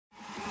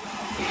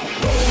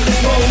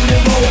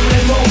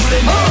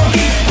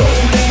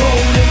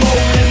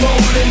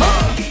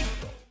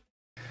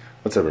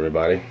What's up,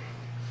 everybody?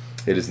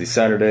 It is the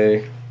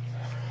Saturday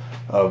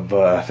of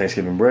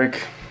Thanksgiving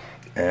break,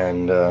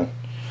 and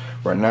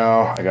right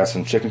now I got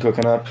some chicken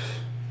cooking up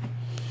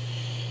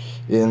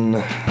in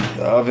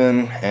the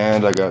oven,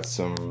 and I got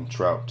some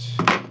trout.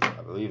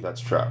 I believe that's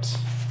trout.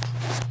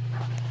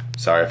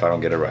 Sorry if I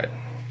don't get it right.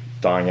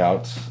 Thawing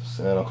out,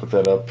 and I'll cook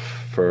that up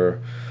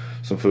for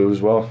some food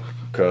as well,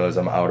 because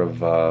I'm out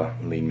of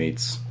lean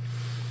meats.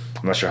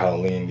 I'm not sure how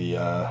lean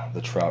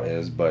the trout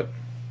is, but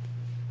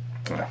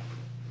yeah,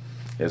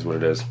 it is what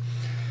it is.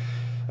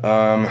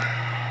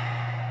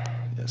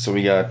 So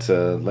we got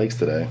legs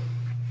today,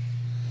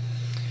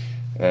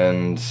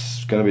 and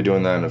gonna be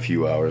doing that in a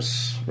few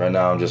hours. Right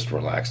now I'm just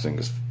relaxing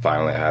because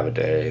finally I have a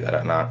day that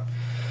I'm not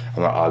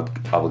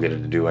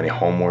obligated to do any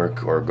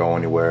homework or go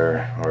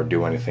anywhere or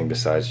do anything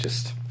besides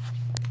just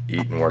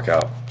eat and work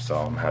out. So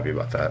I'm happy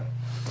about that.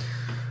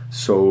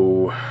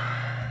 So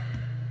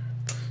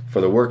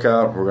for the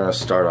workout, we're gonna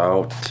start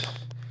out.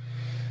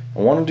 I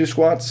want to do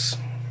squats.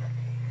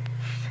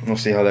 We'll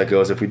see how that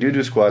goes. If we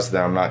do squats,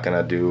 then I'm not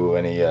gonna do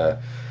any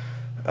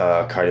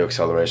cardio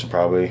acceleration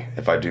probably.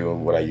 If I do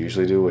what I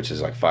usually do, which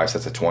is like 5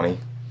 sets of 20,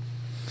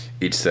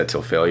 each set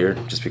till failure,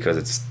 just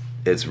because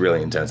it's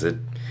really intense.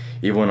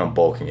 Even when I'm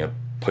bulking, it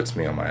puts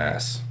me on my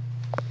ass.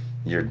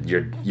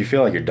 You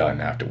feel like you're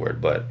done afterward,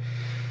 but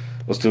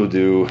we'll still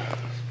do.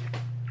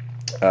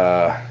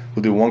 We'll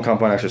do one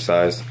compound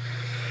exercise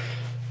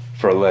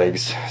for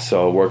legs,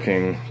 so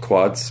working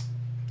quads,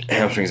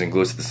 hamstrings, and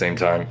glutes at the same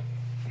time,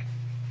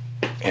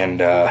 and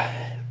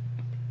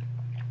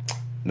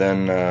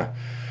then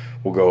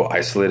we'll go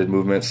isolated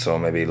movements, so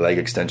maybe leg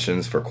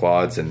extensions for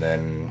quads, and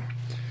then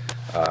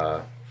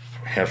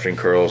hamstring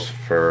curls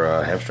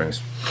for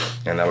hamstrings,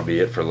 and that'll be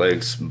it for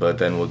legs. But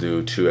then we'll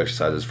do 2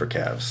 exercises for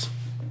calves,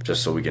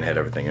 just so we can hit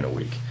everything in a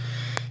week.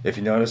 If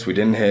you notice, we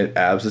didn't hit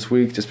abs this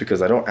week just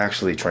because I don't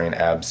actually train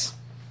abs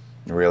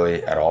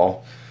really at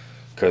all,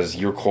 because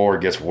your core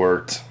gets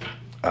worked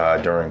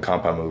during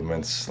compound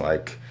movements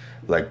like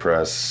leg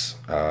press,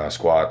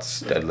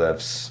 squats,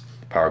 deadlifts,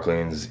 power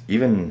cleans,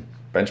 even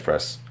bench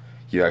press.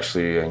 You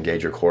actually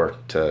engage your core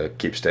to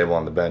keep stable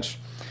on the bench.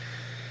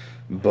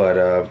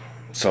 But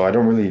so I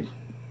don't really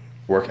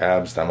work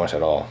abs that much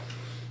at all.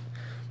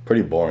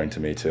 Pretty boring to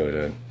me too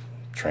to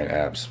train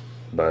abs.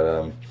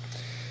 But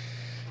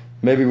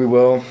maybe we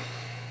will,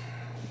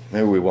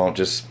 maybe we won't.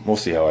 Just we'll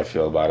see how I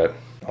feel about it.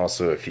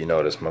 Also, if you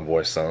notice, my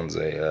voice sounds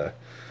a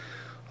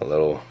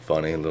little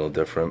funny, a little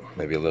different,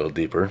 maybe a little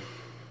deeper,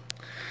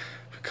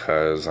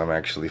 because I'm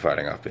actually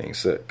fighting off being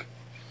sick.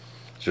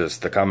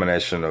 Just the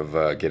combination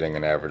of getting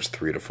an average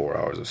 3 to 4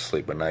 hours of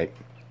sleep a night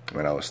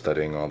when I was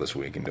studying all this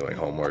week and doing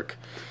homework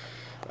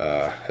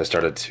has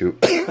started to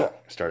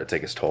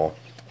take its toll,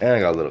 and I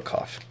got a little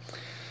cough.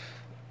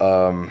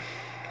 And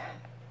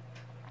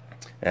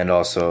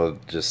also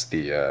just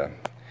the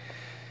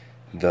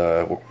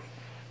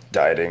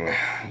dieting,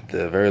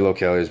 the very low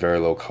calories, very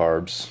low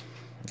carbs,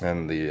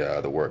 and the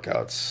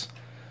workouts,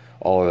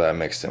 all of that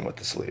mixed in with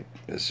the sleep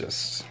is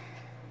just,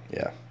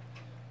 yeah,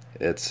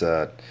 it's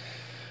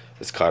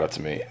caught up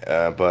to me.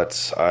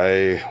 But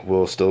I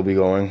will still be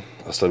going.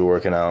 I'll still be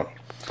working out.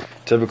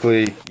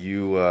 Typically,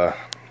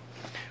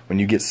 when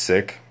you get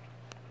sick,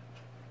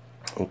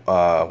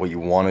 what you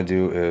want to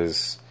do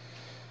is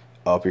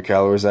up your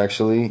calories.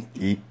 Actually,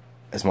 eat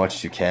as much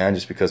as you can,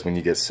 just because when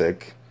you get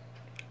sick,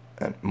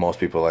 and most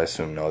people I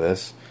assume know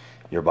this,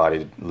 your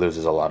body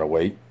loses a lot of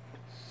weight.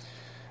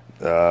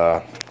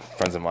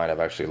 Friends of mine have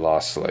actually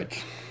lost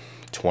like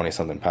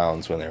 20-something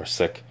pounds when they were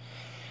sick.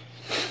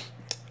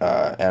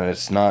 And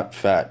it's not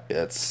fat,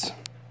 it's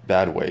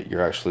bad weight.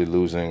 You're actually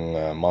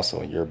losing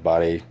muscle. Your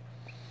body,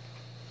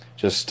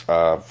 just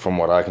from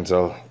what I can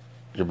tell,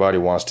 your body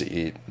wants to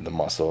eat the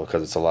muscle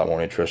because it's a lot more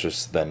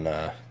nutritious than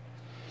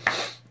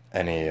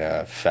any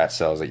fat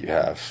cells that you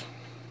have.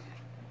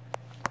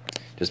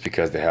 Just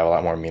because they have a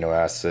lot more amino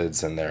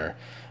acids and they're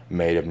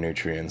made of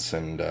nutrients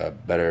and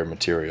better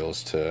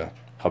materials to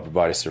help your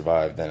body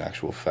survive than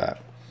actual fat.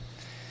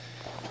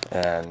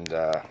 And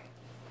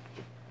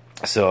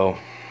so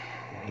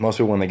most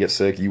people, when they get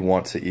sick, you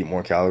want to eat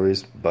more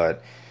calories.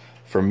 But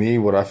for me,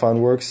 what I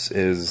find works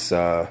is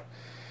for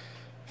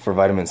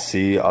vitamin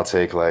C, I'll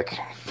take like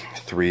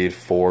 3 to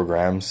 4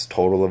 grams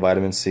total of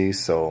vitamin C.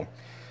 So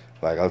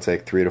like I'll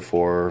take 3 to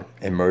 4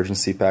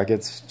 emergency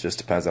packets. Just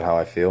depends on how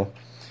I feel.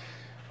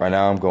 Right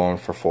now I'm going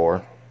for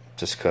 4,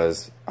 just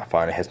because I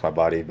find it hits my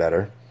body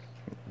better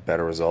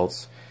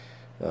results.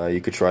 You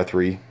could try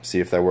 3, see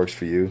if that works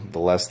for you. The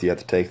less you have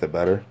to take, the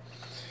better.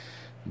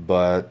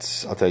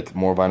 But I'll take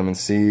more vitamin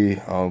C,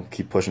 I'll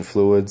keep pushing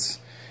fluids,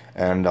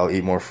 and I'll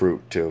eat more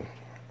fruit too.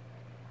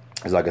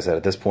 Because like I said,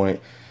 at this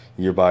point,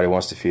 your body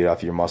wants to feed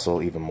off your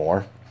muscle even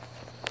more.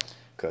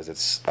 Because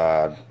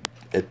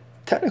it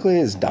technically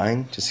is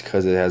dying just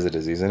because it has a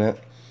disease in it.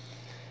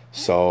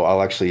 So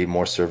I'll actually eat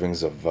more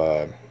servings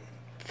of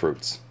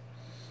fruits.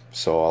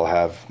 So I'll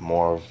have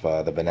more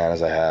of the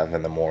bananas I have,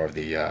 and the more of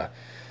the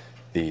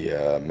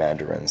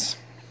mandarins.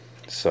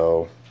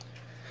 So,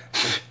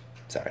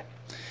 sorry,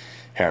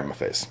 hair in my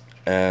face.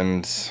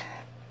 And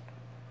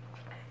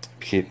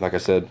keep, like I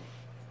said,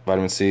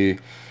 vitamin C,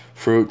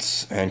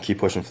 fruits, and keep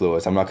pushing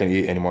fluids. I'm not going to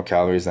eat any more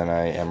calories than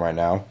I am right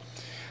now,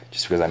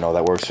 just because I know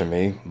that works for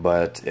me.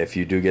 But if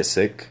you do get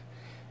sick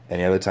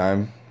any other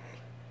time,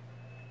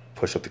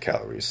 push up the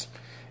calories.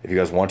 If you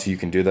guys want to, you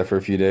can do that for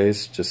a few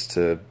days just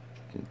to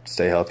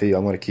stay healthy.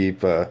 I'm going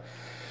to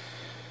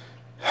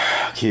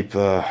keep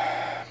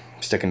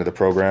sticking to the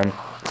program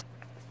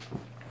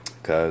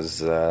because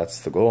that's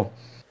the goal.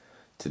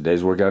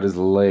 Today's workout is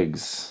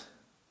legs,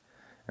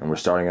 and we're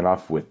starting it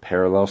off with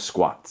parallel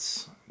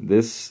squats.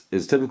 This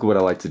is typically what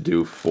I like to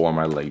do for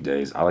my leg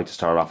days. I like to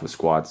start off with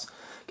squats,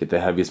 get the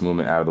heaviest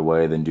movement out of the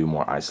way, then do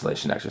more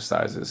isolation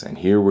exercises. And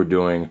here we're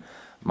doing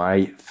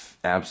my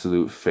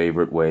absolute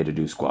favorite way to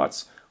do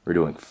squats. We're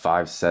doing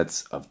 5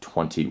 sets of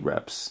 20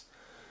 reps.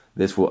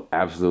 This will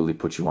absolutely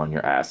put you on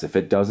your ass. If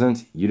it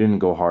doesn't, you didn't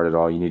go hard at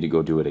all. You need to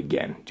go do it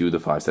again. Do the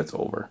 5 sets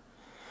over.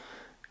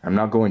 I'm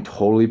not going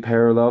totally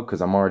parallel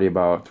because I'm already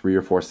about 3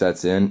 or 4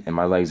 sets in, and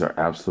my legs are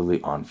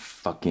absolutely on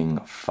fucking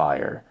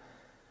fire.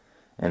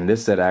 And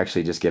this set I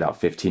actually just get out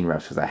 15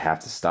 reps because I have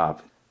to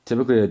stop.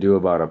 Typically I do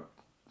about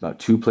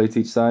 2 plates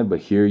each side, but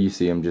here you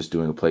see I'm just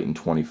doing a plate in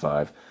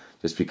 25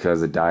 just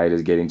because the diet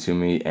is getting to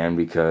me and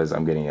because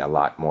I'm getting a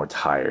lot more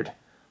tired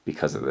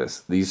because of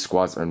this. These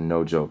squats are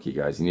no joke, you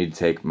guys. You need to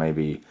take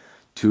maybe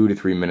 2 to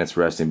 3 minutes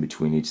rest in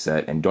between each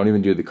set, and don't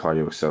even do the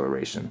cardio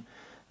acceleration.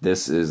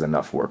 This is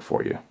enough work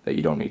for you that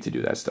you don't need to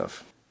do that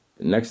stuff.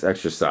 The next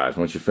exercise,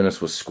 once you're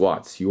finished with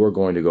squats, you are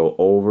going to go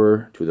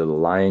over to the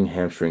lying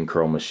hamstring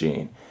curl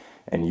machine,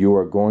 and you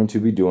are going to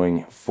be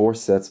doing 4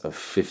 sets of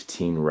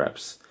 15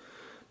 reps.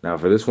 Now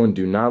for this one,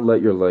 do not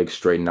let your legs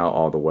straighten out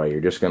all the way. You're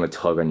just going to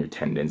tug on your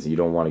tendons, and you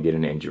don't want to get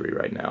an injury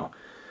right now.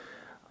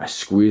 I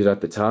squeeze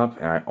at the top,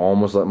 and I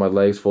almost let my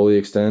legs fully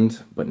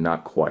extend, but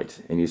not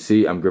quite. And you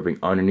see I'm gripping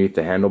underneath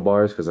the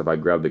handlebars because if I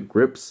grab the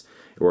grips,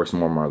 it works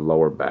more on my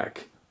lower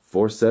back.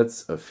 4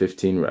 sets of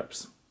 15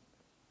 reps.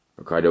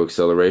 For cardio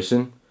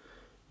acceleration,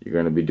 you're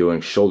going to be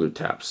doing shoulder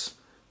taps.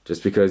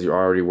 Just because you're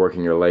already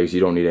working your legs, you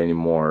don't need any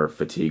more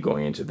fatigue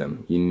going into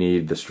them. You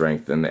need the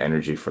strength and the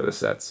energy for the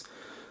sets.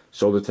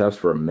 Shoulder taps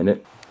for a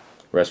minute,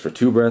 rest for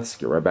 2 breaths,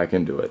 get right back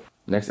into it.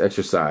 Next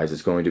exercise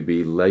is going to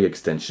be leg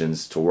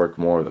extensions to work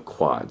more of the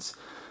quads.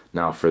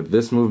 Now for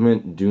this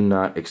movement, do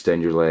not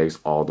extend your legs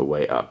all the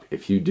way up.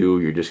 If you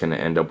do, you're just going to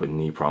end up with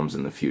knee problems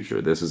in the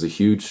future. This is a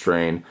huge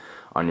strain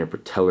on your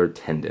patellar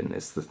tendon.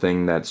 It's the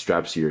thing that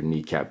straps your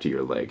kneecap to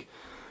your leg.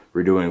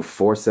 We're doing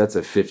 4 sets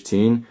of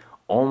 15.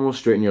 Almost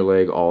straighten your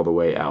leg all the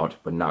way out,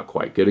 but not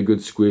quite. Get a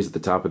good squeeze at the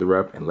top of the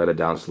rep and let it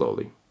down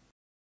slowly.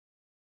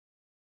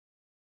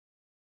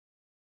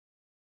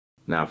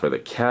 Now for the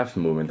calf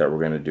movement that we're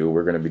going to do,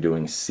 we're going to be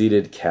doing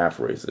seated calf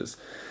raises.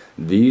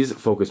 These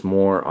focus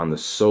more on the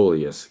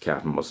soleus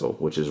calf muscle,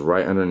 which is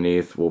right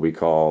underneath what we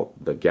call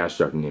the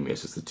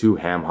gastrocnemius. It's the 2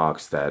 ham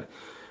hocks that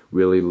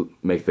really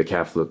make the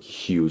calf look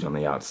huge on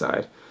the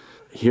outside.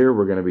 Here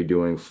we're going to be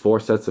doing 4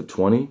 sets of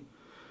 20.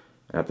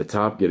 At the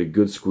top, get a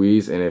good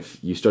squeeze, and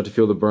if you start to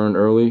feel the burn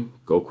early,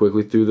 go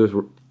quickly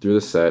through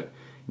the set,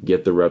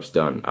 get the reps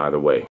done either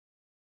way.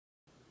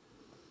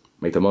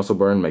 Make the muscle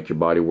burn, make your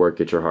body work,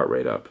 get your heart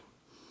rate up.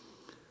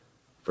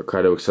 For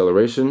cardio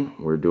acceleration,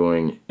 we're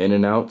doing in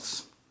and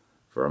outs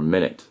for a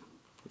minute.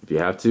 If you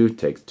have to,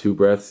 take 2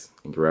 breaths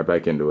and get right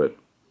back into it.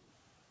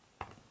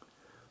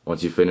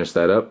 Once you finish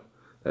that up,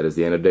 that is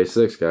the end of day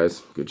 6,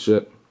 guys. Good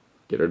shit.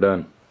 Get her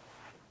done.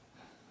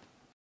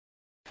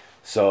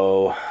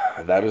 So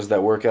that is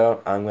that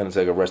workout. I'm going to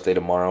take a rest day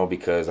tomorrow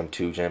because I'm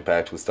too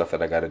jam-packed with stuff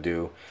that I got to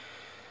do,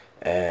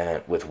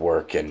 and with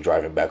work and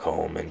driving back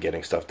home and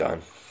getting stuff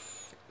done.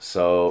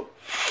 So,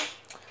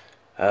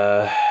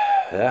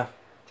 yeah.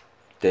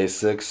 Day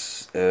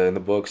 6 in the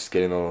books,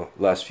 getting the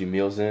last few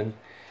meals in,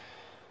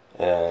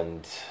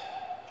 and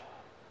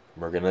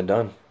we're going to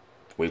done.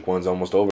 Week 1's almost over.